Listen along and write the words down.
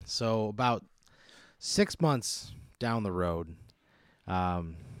So about 6 months down the road,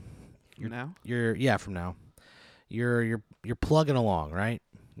 um, Now? from now, you're plugging along, right?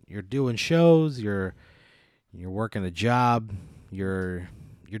 You're doing shows. You're working a job. You're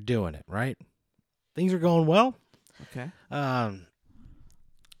doing it, right? Things are going well. Okay.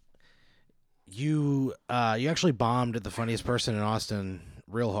 You actually bombed at the funniest person in Austin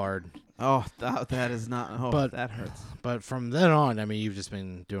real hard, Oh, that is not. Oh, but that hurts. but from then on, I mean, you've just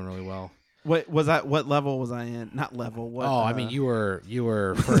been doing really well. Wait, what level was I in? Not level. What? I mean, you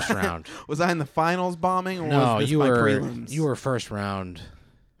were first round. Was I in the finals bombing or No, was this you my were prelims? you were first round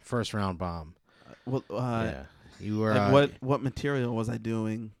bomb. Well, Yeah, you were. like what material was I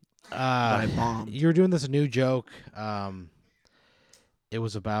doing? I bombed. You were doing this new joke. It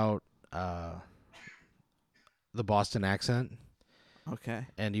was about the Boston accent. Okay.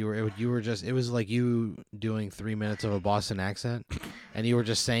 And you were just, it was like you doing 3 minutes of a Boston accent, and you were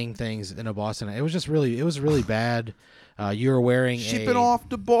just saying things in a Boston. It was really bad. You were wearing Ship it off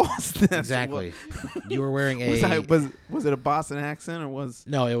to Boston. Exactly. You were wearing a was it a Boston accent or was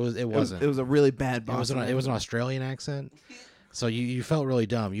no, it wasn't. it was a really bad Boston. It was an Australian accent. So you felt really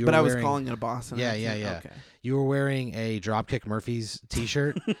dumb. But I was calling it a Boston accent. Yeah. Okay. You were wearing a Dropkick Murphys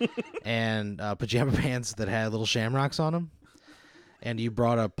t-shirt and pajama pants that had little shamrocks on them. And you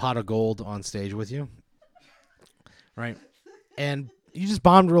brought a pot of gold on stage with you, right? And you just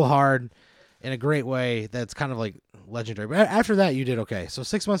bombed real hard in a great way that's kind of like legendary. But after that, you did okay. So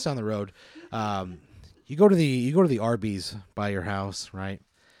 6 months down the road, you go to the Arby's by your house, right?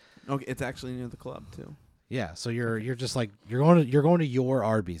 Okay, it's actually near the club too. Yeah. So you're just like you're going to your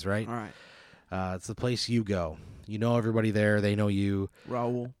Arby's, right? All right. It's the place you go. You know everybody there. They know you.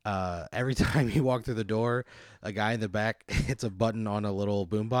 Raul. Every time you walk through the door, a guy in the back hits a button on a little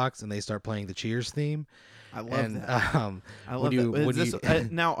boombox, and they start playing the Cheers theme. I love And that. I love that.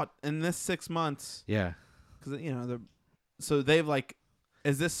 Now in this 6 months, yeah, because so they've like,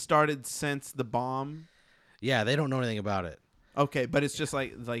 is this started since the bomb? yeah, they don't know anything about it. Okay, but it's just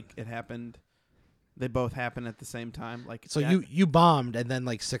like it happened. They both happen at the same time. Like So you bombed, and then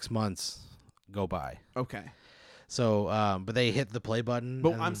like 6 months go by. Okay. So, but they hit the play button.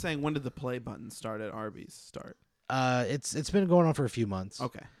 But I'm saying, when did the play button start at Arby's start? It's been going on for a few months.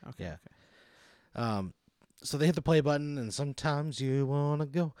 Okay. Yeah. Okay. So they hit the play button, and sometimes you wanna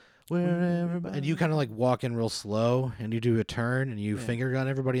go where everybody, and you kind of like walk in real slow, and you do a turn, and you finger gun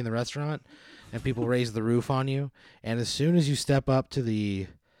everybody in the restaurant, and people raise the roof on you, and as soon as you step up to the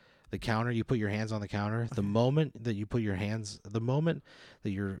counter, you put your hands on the counter. The moment that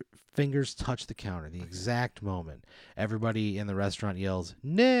your fingers touch the counter, the exact moment, everybody in the restaurant yells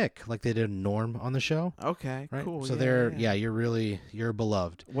 "Nick" like they did Norm on the show. Okay. Right? Cool. So yeah. you're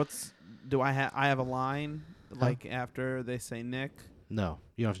beloved. I have a line like after they say Nick? No,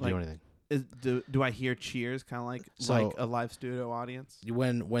 you don't have to do anything. Do I hear cheers kind of like a live studio audience?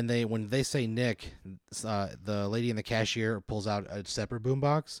 When they say Nick, the lady in the cashier pulls out a separate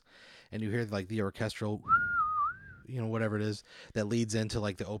boombox, and you hear like the orchestral, whatever it is that leads into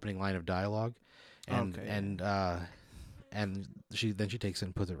like the opening line of dialogue, and she takes it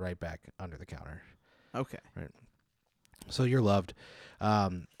and puts it right back under the counter. Okay. Right. So you're loved,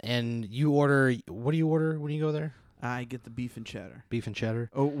 and you order. What do you order when you go there? I get the beef and cheddar. Beef and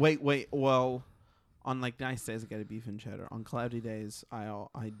cheddar. Oh wait. Well, on like nice days I get a beef and cheddar. On cloudy days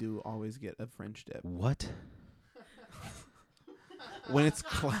I do always get a French dip. What? When it's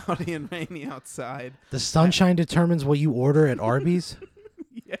cloudy and rainy outside, the sunshine determines what you order at Arby's.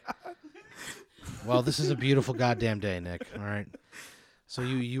 Yeah. Well, this is a beautiful goddamn day, Nick. All right. So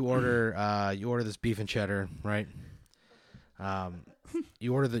you order this beef and cheddar, right?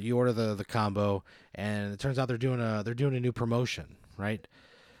 You order the combo, and it turns out they're doing a new promotion, right?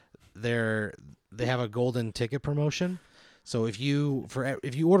 They have a golden ticket promotion. So if you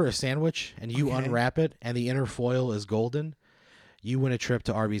order a sandwich and you unwrap it and the inner foil is golden, you win a trip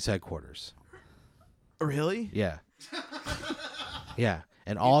to Arby's headquarters. Really? Yeah. Yeah,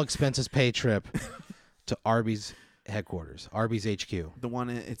 an all expenses paid trip to Arby's headquarters, Arby's HQ. The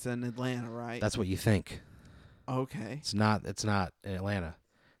one it's in Atlanta, right? That's what you think. Okay. It's not in Atlanta.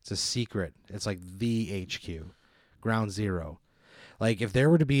 It's a secret. It's like the HQ, ground zero. Like if there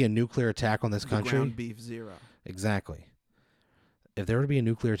were to be a nuclear attack on this country, ground beef zero. Exactly. If there were to be a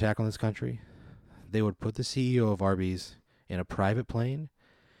nuclear attack on this country, they would put the CEO of Arby's in a private plane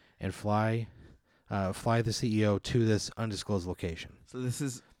and fly the CEO to this undisclosed location. So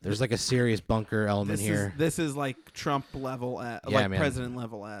there's like a serious bunker element here. This is like Trump level, like president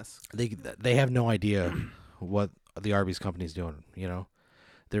level esque. They have no idea what the Arby's company is doing.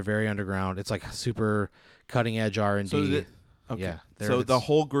 They're very underground. It's like super cutting edge R&D. Okay. Yeah. So the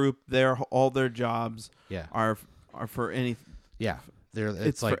whole group, all their jobs yeah. are for any. Yeah.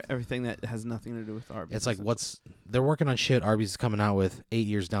 It's like for everything that has nothing to do with Arby's. it's like they're working on shit Arby's is coming out with 8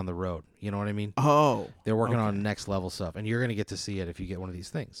 years down the road. You know what I mean? Oh. They're working okay. on next level stuff, and you're gonna get to see it if you get one of these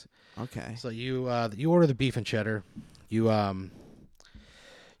things. Okay. So you order the beef and cheddar, you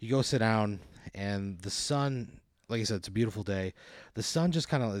go sit down, and the sun, like I said, it's a beautiful day. The sun just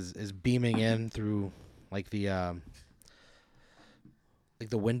kind of is beaming in through like the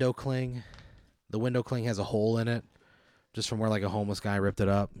window cling. The window cling has a hole in it, just from where like a homeless guy ripped it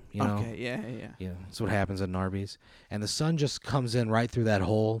up. You know. Okay. Yeah. Yeah, that's what happens at an Arby's. And the sun just comes in right through that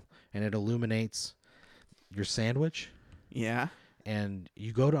hole, and it illuminates your sandwich. Yeah. And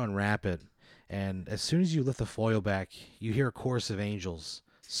you go to unwrap it, and as soon as you lift the foil back, you hear a chorus of angels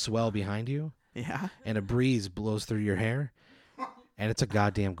swell behind you, Yeah. and a breeze blows through your hair, and it's a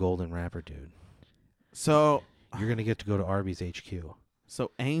goddamn golden wrapper, dude. So You're going to get to go to Arby's HQ. so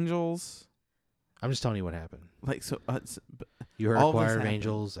angels, I'm just telling you what happened. like so. You heard all a choir this of happened.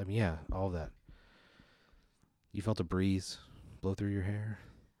 angels. I mean, yeah, all of that. You felt a breeze blow through your hair.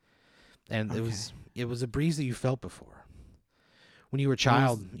 And it was a breeze that you felt before. When you were a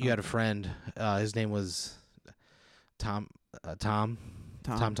child, you had a friend. His name was Tom. Tom.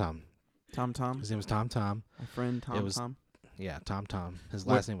 His name was Tom. My friend Tom. was- Tom. Yeah, Tom. His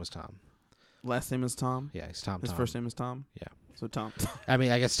What- last name was Tom. Last name is Tom. Yeah, he's Tom. His first name is Tom. Yeah. So Tom. I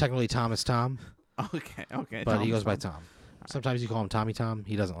mean, I guess technically Tom is Tom, Okay. but he Tom's goes by Tom. Tom. Sometimes you call him Tommy Tom.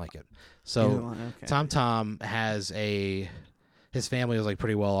 He doesn't like it. So Okay. Tom has his family was like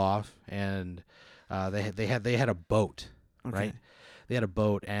pretty well off, and they had a boat, Okay. right? They had a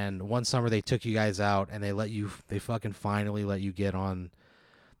boat, and one summer they took you guys out, and they fucking finally let you get on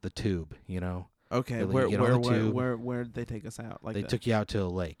the tube, you know? Okay. They let Where you get on the tube. where did they take us out? Like They took you out to a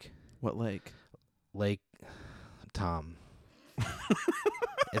lake. what lake? Lake Tom.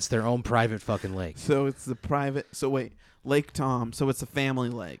 It's their own private fucking lake. So it's the private. So wait, Lake Tom. So it's a family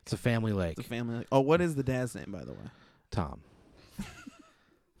lake. It's a family lake. It's a family lake. Oh, what is the dad's name, by the way? Tom.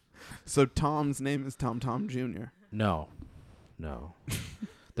 So Tom's name is Tom Jr. No.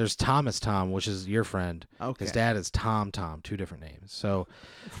 There's Thomas Tom, which is your friend. Okay. His dad is Tom, two different names. So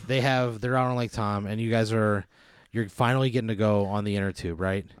they're out on Lake Tom, and you're finally getting to go on the inner tube,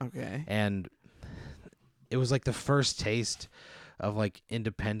 right? Okay. And it was like the first taste of like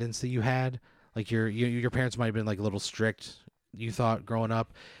independence that you had. Like your parents might have been like a little strict, you thought, growing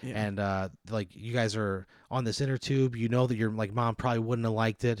up. Yeah. And like you guys are on this inner tube. You know that your like mom probably wouldn't have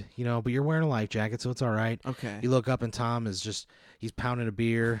liked it, you know, but you're wearing a life jacket, so it's all right. Okay. You look up and Tom is he's pounding a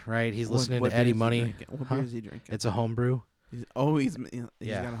beer, right? He's listening what to Eddie beer is he Money. drinking? What Huh? beer is he drinking? It's a homebrew. He's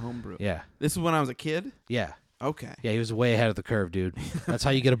Yeah. got a homebrew. Yeah. This is when I was a kid. Yeah. Okay. Yeah, he was way ahead of the curve, dude. That's how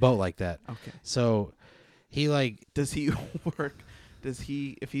you get a boat like that. Okay. So he like Does he work? Does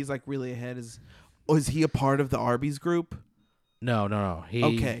he? If he's like really ahead, is he a part of the Arby's group? no.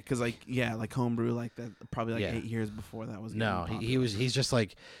 Okay, because like homebrew like that probably like Yeah. 8 years before that was. No, even he was popular.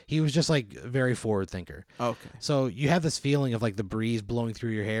 he was just like a very forward thinker. Okay. So you have this feeling of like the breeze blowing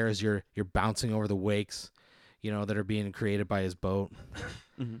through your hair as you're bouncing over the wakes, you know, that are being created by his boat.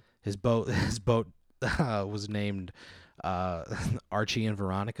 Mm-hmm. His boat was named Archie and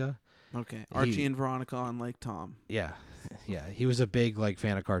Veronica. Okay. Archie and Veronica on Lake Tom. Yeah. He was a big like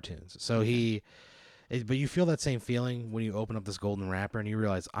fan of cartoons. So but you feel that same feeling when you open up this golden wrapper and you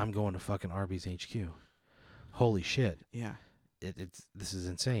realize I'm going to fucking Arby's HQ. Holy shit. Yeah. This is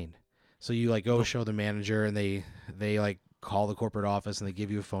insane. So you like go show the manager and they like call the corporate office and they give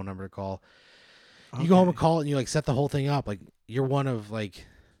you a phone number to call. You go home and call it and you like set the whole thing up. Like you're one of like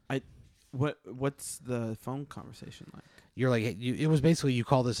What's the phone conversation like? you're like it was basically you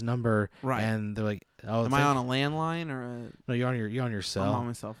call this number Right. and they're like, oh, Am I on a landline or a? no, you're on your I'm cell. on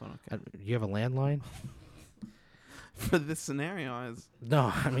my cell phone. Okay. You have a landline? For this scenario,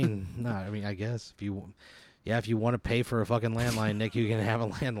 No, I mean I guess if you want to pay for a fucking landline, Nick, you can have a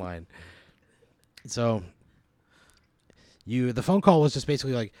landline. So the phone call was just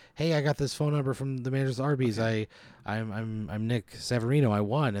basically like, hey, I got this phone number from the manager's Arby's. Okay. I'm Nick Savarino. I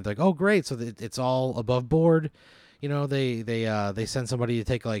won. And they're like, oh, great. So it's all above board. You know, they send somebody to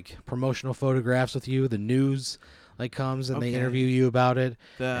take like promotional photographs with you. The news like comes and they Okay. interview you about it.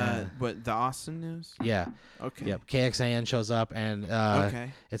 the Austin news. Yeah. Okay. Yep. KXAN shows up and Okay.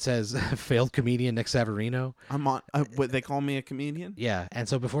 it says failed comedian Nick Savarino. I'm on. What they call me a comedian? Yeah. And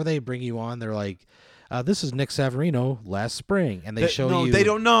so before they bring you on, they're like, this is Nick Savarino last spring, and they show no, you. they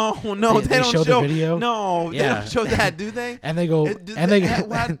don't know. No, They don't show the video? No, they Yeah. don't show that, do they? And they go, Did and they,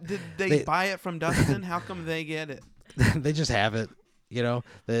 they did they they- buy it from Dustin? How come they get it? they just have it. You know,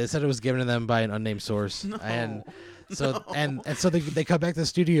 they said it was given to them by an unnamed source, No. and So and so they come back to the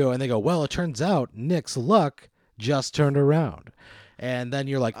studio and they go, well, it turns out Nick's luck just turned around. And then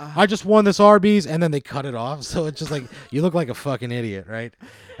you're like, I just won this Arby's, and then they cut it off. So it's just like you look like a fucking idiot, right?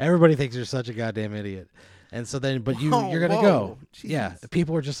 Everybody thinks you're such a goddamn idiot. And so then, but you're gonna go. Yeah,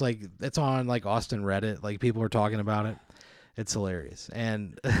 people are just like, it's on like Austin Reddit. Like people are talking about it. It's hilarious.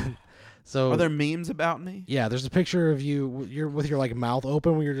 And so Are there memes about me? yeah, there's a picture of you're with your like mouth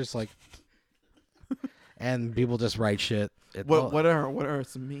open where you're just like, and people just write shit. What are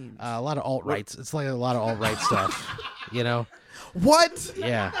some memes? A lot of alt rights. It's like a lot of alt right stuff, you know. What?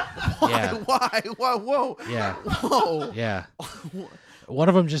 Yeah. Why? Yeah. Why? Whoa. Yeah. Whoa. Yeah. One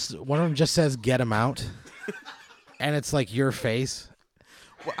of them just says "get him out," and it's like your face.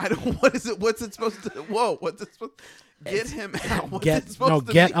 I don't. What is it? What's it supposed to? Whoa. What's it supposed? Get him out. What's it supposed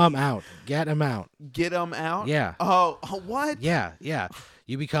to get be? him out. Get him out. Get him out. Yeah. Oh. What? Yeah. Yeah.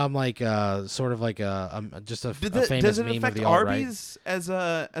 You become like sort of like just a famous does it meme affect of the alt right. Arby's as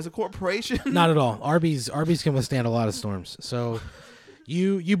a corporation? Not at all. Arby's can withstand a lot of storms. So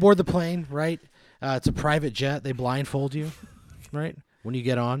you board the plane, right? It's a private jet. They blindfold you, right? When you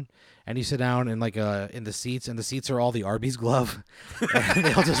get on, and you sit down in like in the seats, and the seats are all the Arby's glove. And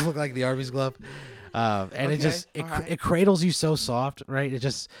they all just look like the Arby's glove. And Okay, it cradles you so soft, right?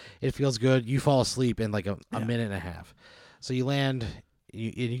 It feels good. You fall asleep in like a minute and a half. So you land.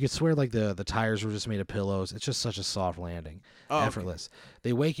 You could swear like the tires were just made of pillows. It's just such a soft landing, effortless. Okay.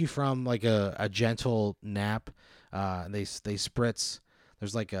 They wake you from like a gentle nap. They spritz.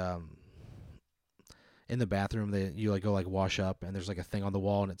 There's like in the bathroom you like go like wash up, and there's like a thing on the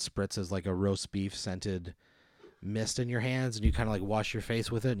wall, and it spritzes like a roast beef scented mist in your hands, and you kind of like wash your face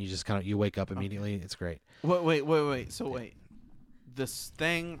with it, and you just you wake up immediately. Okay. It's great. Wait. So wait, this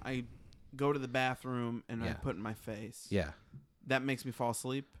thing I go to the bathroom and I put in my face. Yeah. That makes me fall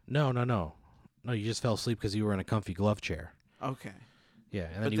asleep? No. No, you just fell asleep because you were in a comfy glove chair. Okay. Yeah,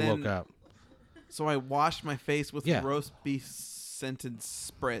 and then you woke up. So I washed my face with roast beef scented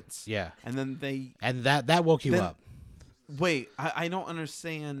spritz. Yeah. And then And that woke you up. Wait, I don't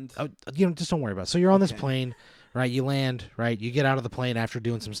understand. Just don't worry about it. So you're on this plane, right? You land, right? You get out of the plane after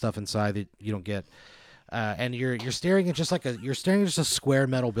doing some stuff inside that you don't get. And you're staring at just a square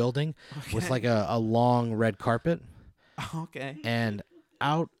metal building with like a long red carpet. Okay. And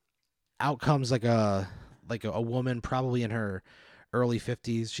out comes like a woman probably in her early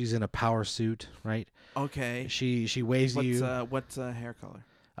 50s. She's in a power suit, right? Okay. She waves you. What's hair color?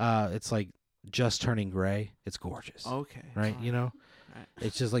 It's like just turning gray. It's gorgeous. Okay. Right? You know? Right.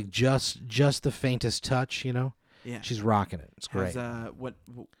 It's just like just the faintest touch, you know? Yeah. She's rocking it. It's great. What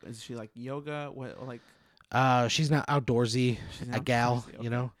is she like yoga? What like she's not outdoorsy, a gal, okay. You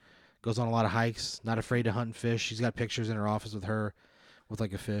know? Goes on a lot of hikes, not afraid to hunt and fish. She's got pictures in her office with her with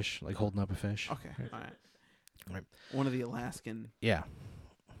like a fish, like holding up a fish. Okay. All right. One of the Alaskan. Yeah.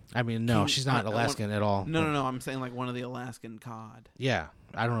 I mean, no, she's not Alaskan at all. No. I'm saying like one of the Alaskan cod. Yeah.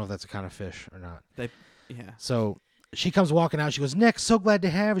 I don't know if that's a kind of fish or not. Yeah. So she comes walking out. She goes, Nick, so glad to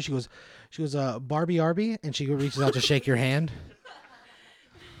have you. She goes, Barbie Arby, and she reaches out to shake your hand.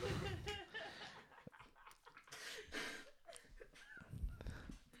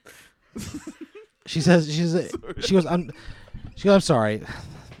 She goes, I'm sorry.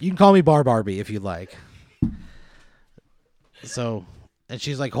 You can call me Barbie if you'd like. So, and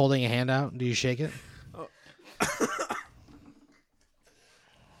she's like holding a hand out. Do you shake it? Oh.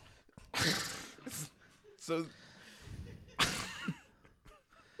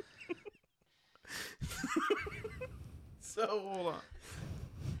 So hold on.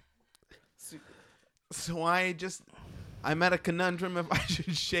 So I'm at a conundrum if I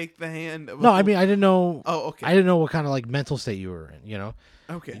should shake the hand of No, I mean I didn't know. Oh, okay. I didn't know what kind of like mental state you were in. You know.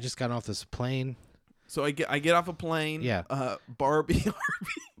 Okay. You just got off this plane. So I get off a plane. Yeah. Barbie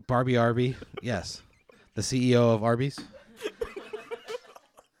Arby. Yes. The CEO of Arby's.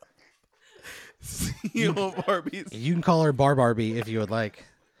 CEO of Arby's. You can call her Barbie if you would like.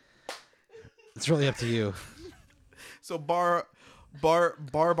 It's really up to you. So Barbie.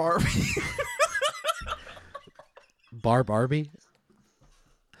 Barbie.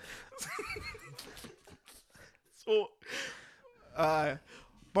 So,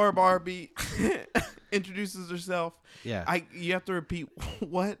 Barbie introduces herself. Yeah. You have to repeat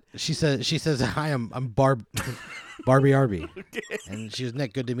what? She says, "Hi, I'm Barbie Arby." Okay. And she was,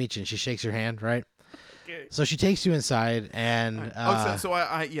 Nick, good to meet you. And she shakes your hand, right? Okay. So she takes you inside, and I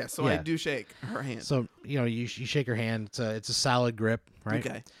do shake her hand. So you shake her hand. It's a solid grip, right?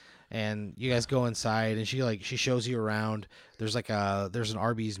 Okay. And you guys go inside, and she shows you around. There's an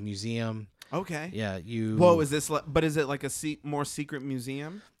Arby's museum. Okay. Yeah, Whoa, is it like a more secret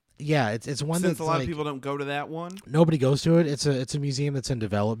museum? Yeah, it's one Since that's a lot like of people don't go to that one. nobody goes to it. It's a museum that's in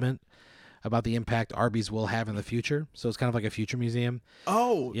development about the impact Arby's will have in the future. So it's kind of like a future museum.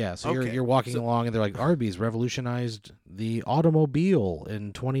 Oh, Yeah, so okay. you're walking So- along and they're like Arby's revolutionized the automobile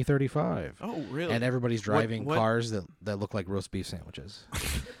in 2035. Oh, really? And everybody's driving what- cars that look like roast beef sandwiches.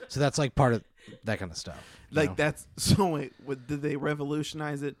 So that's like part of that kind of stuff. you Like know? that's so. Wait, did they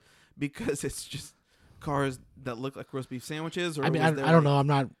revolutionize it because it's just cars that look like roast beef sandwiches? Or I mean, was I there, don't like-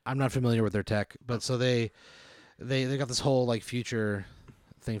 know. I'm not familiar with their tech, but so they got this whole like future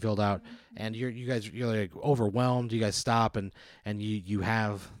thing filled out, and you're like overwhelmed. You guys stop and you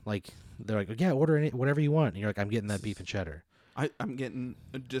have like they're like, yeah, order whatever you want. And you're like, I'm getting that beef and cheddar. I'm getting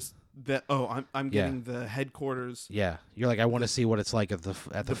just that. Oh, I'm Yeah. getting the headquarters. Yeah, you're like, I want to see what it's like at the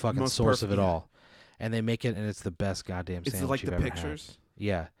the fucking most source of it perfect- yeah. all, and they make it, and it's the best goddamn It's sandwich like you've the ever had. pictures.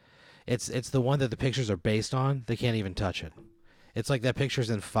 Yeah, it's the one that the pictures are based on. They can't even touch it. It's like that picture's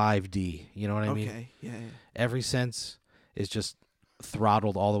in 5D. You know what I mean? Okay. Yeah. Every sense is just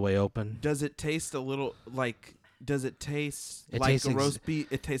throttled all the way open. Does it taste a little like? Does it taste It like tastes a roast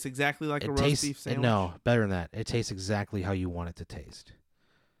beef? It tastes exactly like a It roast tastes beef sandwich. no better than that. It tastes exactly how you want it to taste.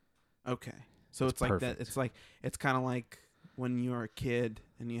 Okay. So It's it's like perfect. that. It's kind of like when you're a kid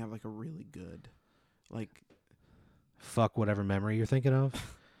and you have like a really good, like. Fuck whatever memory you're thinking of.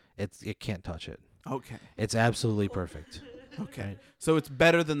 It can't touch it. Okay. It's absolutely perfect. Okay. Right. So it's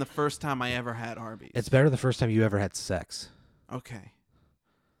better than the first time I ever had Arby's. It's better the first time you ever had sex. Okay.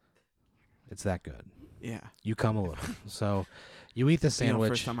 It's that good. Yeah. You come a little. So you eat the You know, sandwich.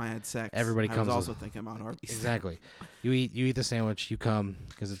 first time I had sex, everybody I comes was with- also thinking about Arby's. Exactly. You eat the sandwich. You come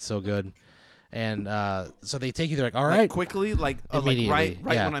because it's so good. And so they take you. They're like, all Like, right. quickly, like Immediately,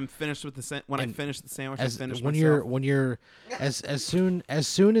 right yeah. when I'm finished with the when I And finish the sandwich, As I finish when myself. you're as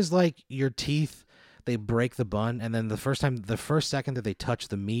soon as like your teeth they break the bun, and then the first second that they touch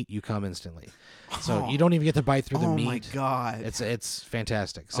the meat, you come instantly. So you don't even get to bite through the Oh meat. my god! It's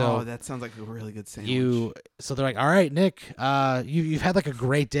fantastic. So oh, that sounds like a really good sandwich. so they're like, all right, Nick, you've had like a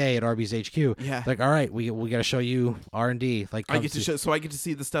great day at Arby's HQ. Yeah. Like, all right, we got to show you R&D. Like, I come get to see- show, so I get to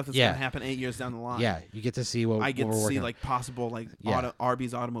see the stuff that's Yeah. gonna happen 8 years down the line. Yeah, you get to see what I get what to we're see working on. like possible like Yeah.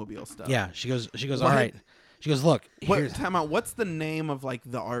 Arby's automobile stuff. Yeah, she goes. What? All right. She goes, look. Here's, Time out. What's the name of like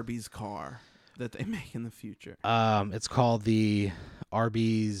the Arby's car that they make in the future? it's called the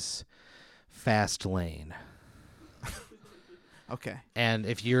Arby's Fast Lane. Okay. And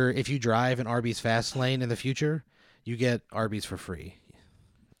if you drive an Arby's Fast Lane in the future, you get Arby's for free.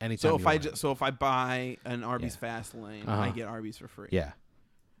 Anytime. So you want. if I buy an Arby's Yeah. Fast Lane, Uh-huh. I get Arby's for free. Yeah,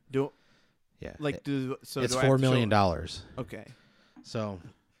 Do yeah. like do so? it's do I have $4 to show- million. Okay. So,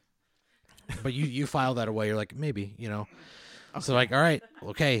 but you file that away. You're like, maybe, So Okay. like, all right,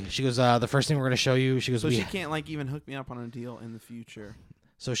 okay. She goes, the first thing we're gonna show you. She goes, So we. she can't like even hook me up on a deal in the future.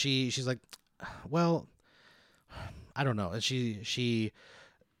 So she's like, well, I don't know. And she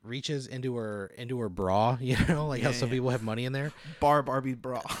reaches into her bra, like how Yeah, some yeah. people have money in there. Barb Arby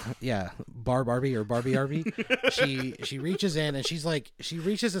bra. Yeah, Barbie or Barbie Arby. she reaches in and she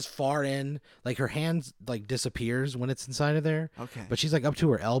reaches as far in, like her hand like disappears when it's inside of there. Okay. But she's like up to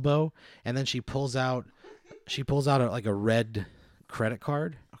her elbow, and then she pulls out like a red credit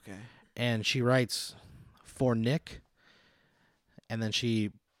card, Okay. and she writes for Nick, and then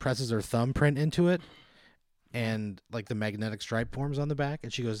she presses her thumbprint into it, and like the magnetic stripe forms on the back,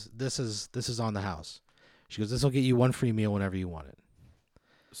 and she goes, this is on the house. She goes, this will get you one free meal whenever you want it.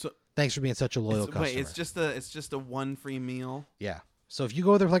 So Thanks for being such a loyal customer. wait, it's just a one free meal. Yeah. So if you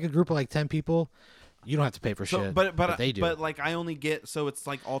go there with like a group of like 10 people, you don't have to pay for So shit. but they do. But like I only get so it's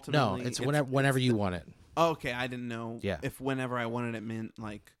like No, ultimately it's whenever you want it. Oh, okay, I didn't know. Yeah. If whenever I wanted it meant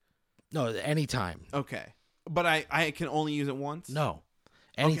like No, anytime. okay, but I can only use it once. No.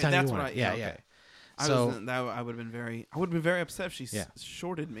 Okay, Anytime that's you want what it. Yeah, okay. yeah. I So- I would have been very upset if she Yeah.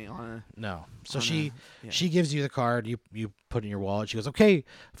 shorted me on No. So on she yeah. she gives you the card, you put it in your wallet. She goes, "Okay,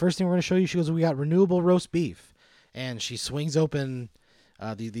 first thing we're going to show you." She goes, "We got renewable roast beef." And she swings open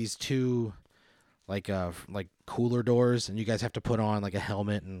these two like cooler doors, and you guys have to put on like a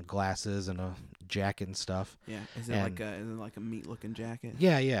helmet and glasses and a jacket and stuff. Yeah, is it like a meat looking jacket?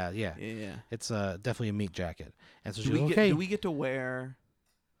 Yeah. Yeah. It's definitely a meat jacket. And so she Do goes, we "Okay." do we get to wear?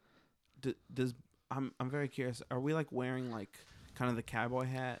 Does I'm very curious. Are we like wearing like kind of the cowboy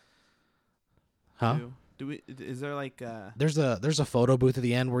hat? Huh? too? Do we? Is there like There's a photo booth at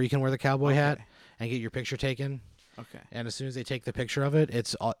the end where you can wear the cowboy hat okay. and get your picture taken. Okay. And as soon as they take the picture of it,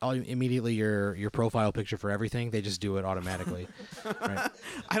 it's immediately your profile picture for everything. They just do it automatically. Right?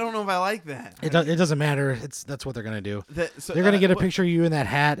 I don't know if I like that. It doesn't matter. That's what they're gonna do. So, They're gonna get a picture of you in that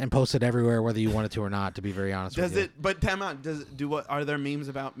hat and post it everywhere, whether you want it to or not. To be very honest with you. Does it? But time out. Does it do what? Are there memes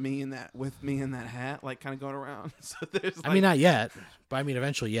about me in that that hat, like kind of going around? So there's. Like, I mean, not yet, but I mean,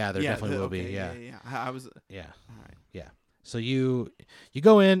 eventually, yeah, there definitely will be. Okay, Yeah. I was. Yeah. All right. Yeah. So you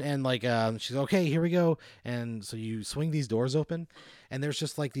go in and like she's okay, here we go, and so you swing these doors open, and there's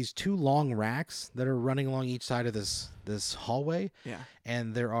just like these 2 long racks that are running along each side of this hallway. Yeah.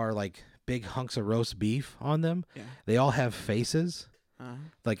 And there are like big hunks of roast beef on them. Yeah. They all have faces,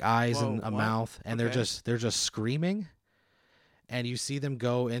 like eyes Whoa, and a what? mouth, and Okay. they're just screaming. And you see them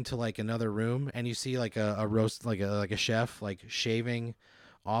go into like another room, and you see like a roast like a chef like shaving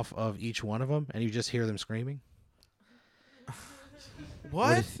off of each one of them, and you just hear them screaming.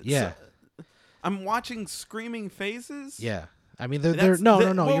 What? Yeah. So, I'm watching screaming faces. Yeah, I mean they're That's- no. whoa,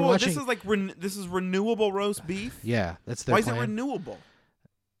 You're whoa, watching. This is like this is renewable roast beef. Yeah, that's their Why plan. is it renewable?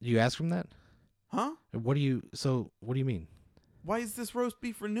 You ask them that? Huh? What do you mean? Why is this roast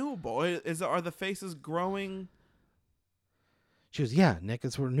beef renewable? Are the faces growing? She goes, yeah, Nick,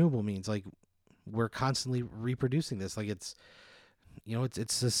 that's what renewable means. Like we're constantly reproducing this. Like it's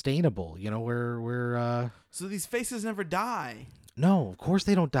it's sustainable. We're So these faces never die. no, of course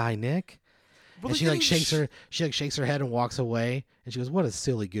they don't die, Nick. Well, And they she like didn't shakes her head and walks away, and she goes, "What a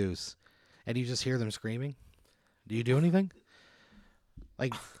silly goose!" And you just hear them screaming. Do you do anything?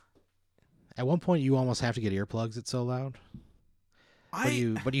 Like, at one point, you almost have to get earplugs. It's so loud. But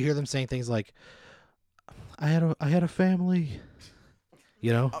you hear them saying things like, "I had a family,"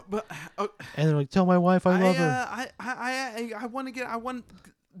 and they're like, "Tell my wife I love her." I want to get.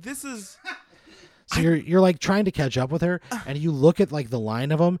 This is. So you're like trying to catch up with her, and you look at like the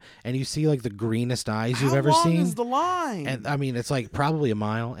line of them, and you see like the greenest eyes you've ever How long seen. is the line? And I mean, it's like probably a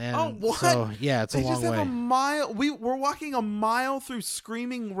mile. And what? so yeah, it's They a long just have way. a mile. We're walking a mile through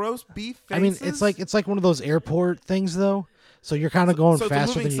screaming roast beef faces. I mean, it's like one of those airport things though. So you're kind of going so it's a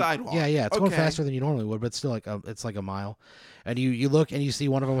faster moving than you. sidewalk. Yeah, it's going Okay. faster than you normally would, but it's still like it's like a mile. And you look and you see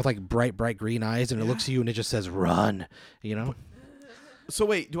one of them with like bright green eyes, and it looks at you and it just says "run." So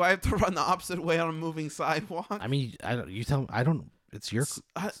wait, do I have to run the opposite way on a moving sidewalk? I mean, you tell. I don't. It's It's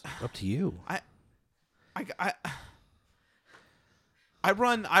up to you. I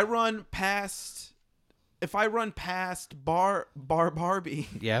run past. If I run past Barbie,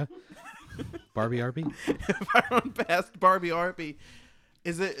 Yeah. Barbie RB. if I run past Barbie Arby,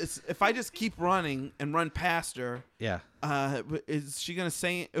 if I just keep running and run past her, Yeah. is she gonna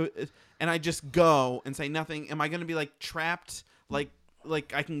say? And I just go and say nothing. Am I gonna be like trapped? Like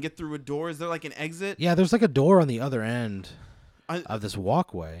I can get through a door? Is there like an exit? Yeah. There's like a door on the other end I- of this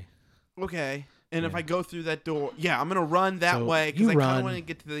walkway. Okay. And if Yeah. I go through that door, I'm gonna run that So way because you I kind run. of want to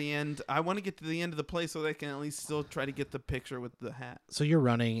get to the end. I want to get to the end of the place so that I can at least still try to get the picture with the hat. So you're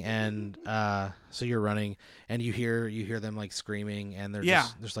running and you hear them like screaming, and they're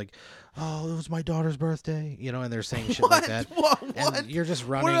just like, "Oh, it was my daughter's birthday," and they're saying shit like that. What? And you're just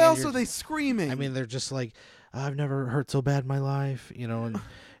running. What and else you're- are they screaming? I mean, they're just like, "I've never hurt so bad in my life,"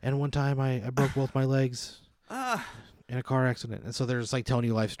 and one time I broke both my legs in a car accident, and so they're just like telling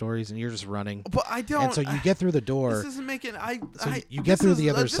you life stories, and you're just running. but I don't. And so you get through the door. This isn't making. You get through the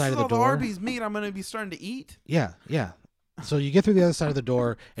other side of the This is all door. Arby's meat I'm gonna be starting to eat. Yeah. So you get through the other side of the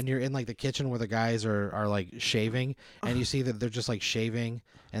door, and you're in like the kitchen where the guys are like shaving, and you see that they're just like shaving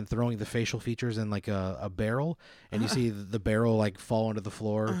and throwing the facial features in like a barrel, and you see the barrel like fall onto the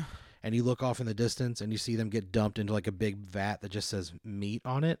floor, and you look off in the distance, and you see them get dumped into like a big vat that just says meat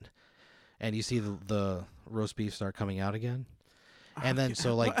on it, and you see the roast beef start coming out again, and then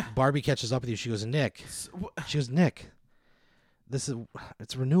so like Barbie catches up with you. She goes, Nick. She goes, Nick.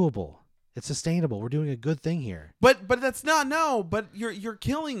 It's renewable. It's sustainable. We're doing a good thing here. But that's not no. But you're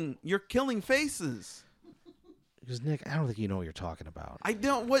killing faces. Because Nick, I don't think you know what you're talking about. I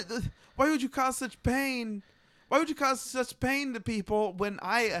don't. Why would you cause such pain? Why would you cause such pain to people when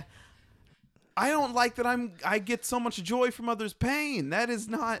I don't like that I get so much joy from others' pain. That is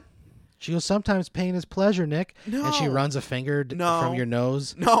not. She goes, sometimes pain is pleasure, Nick. And she No. runs a finger from your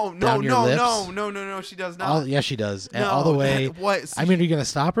nose. No. Down your lips. No. She does not. Yeah, she does. And No, all the way. what? So I mean, are you going to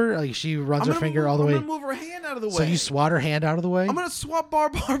stop her? Like, she runs her finger all the way. I'm gonna move her hand out of the way. So you swat her hand out of the way? I'm gonna swap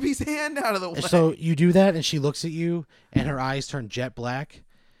Barbie's hand out of the way. And so you do that, and she looks at you, and her eyes turn jet black,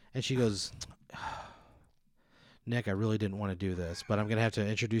 and she goes, Nick, I really didn't want to do this, but I'm going to have to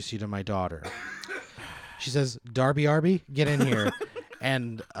introduce you to my daughter. She says, Darby Arby, get in here.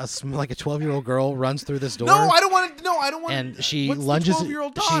 And like a 12-year-old girl runs through this door. No, I don't want to. No, I don't want. And she What's lunges. The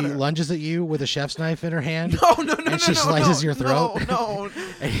 12-year-old She daughter? lunges at you with a chef's knife in her hand. No, and she slices your throat. No,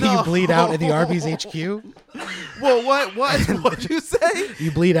 And no. you bleed out in the Arby's HQ. Whoa, what? What'd you say?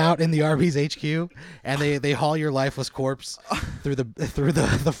 You bleed out in the Arby's HQ, and they haul your lifeless corpse through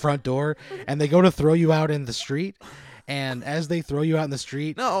the front door, and they go to throw you out in the street. And as they throw you out in the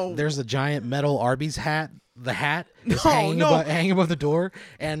street, No. there's a giant metal Arby's hat. The hat is No, hanging, no. hanging above the door,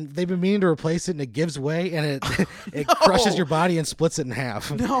 and they've been meaning to replace it, and it gives way, and it No. crushes your body and splits it in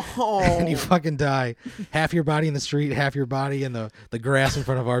half. No. And you fucking die. Half your body in the street, half your body in the grass in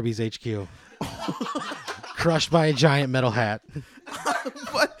front of Arby's HQ. Crushed by a giant metal hat.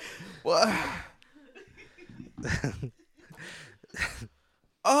 What? What?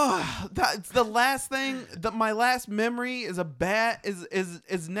 That's the last thing. My last memory is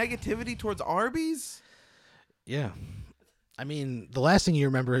is negativity towards Arby's. Yeah. I mean, the last thing you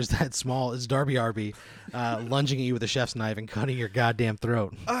remember is Darby Arby lunging at you with a chef's knife and cutting your goddamn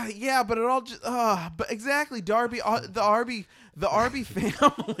throat. Yeah, but it all just but exactly Darby the Arby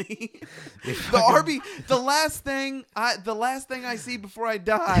family. The last thing I see before I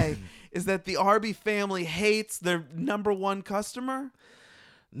die is that the Arby family hates their number one customer.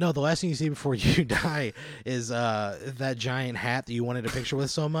 No, the last thing you see before you die is that giant hat that you wanted a picture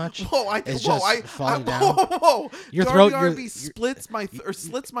with so much. Falling down. Your Darby throat. Arby slits my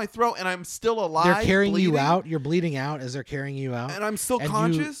throat, and I'm still alive. They're carrying bleeding, you out. You're bleeding out as they're carrying you out, and I'm still And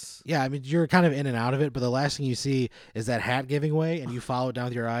conscious. Yeah, I mean you're kind of in and out of it, but the last thing you see is that hat giving way, and you follow it down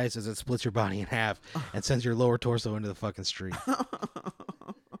with your eyes as it splits your body in half and sends your lower torso into the fucking street.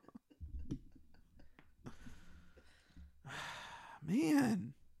 Man.